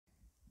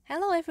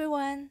Hello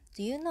everyone!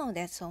 Do you know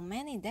that so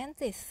many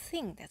dentists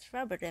think that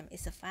rubber dam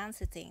is a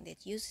fancy thing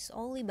that uses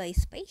only by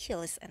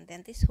specialists and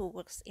dentists who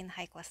works in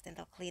high-class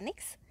dental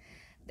clinics?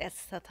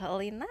 That's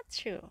totally not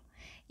true.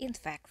 In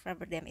fact,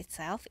 rubber dam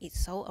itself is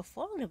so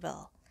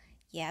affordable.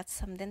 Yet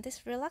some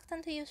dentists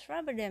reluctant to use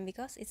rubber dam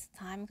because it's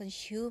time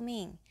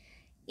consuming.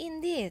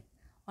 Indeed,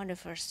 on the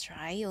first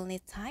try you'll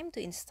need time to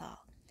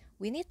install.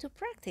 We need to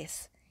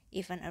practice.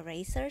 Even a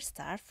racer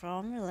starts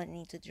from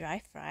learning to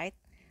drive right,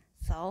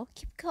 so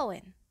keep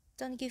going.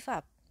 Don't give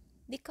up.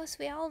 Because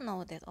we all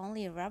know that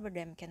only a rubber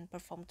dam can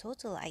perform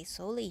total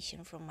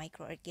isolation from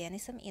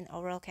microorganisms in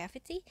oral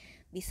cavity,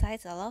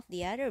 besides all of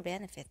the other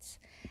benefits.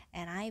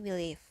 And I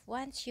believe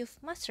once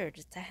you've mastered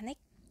the technique,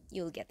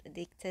 you'll get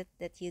addicted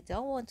that you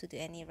don't want to do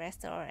any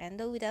rest or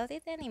endo without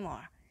it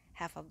anymore.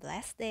 Have a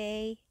blessed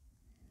day!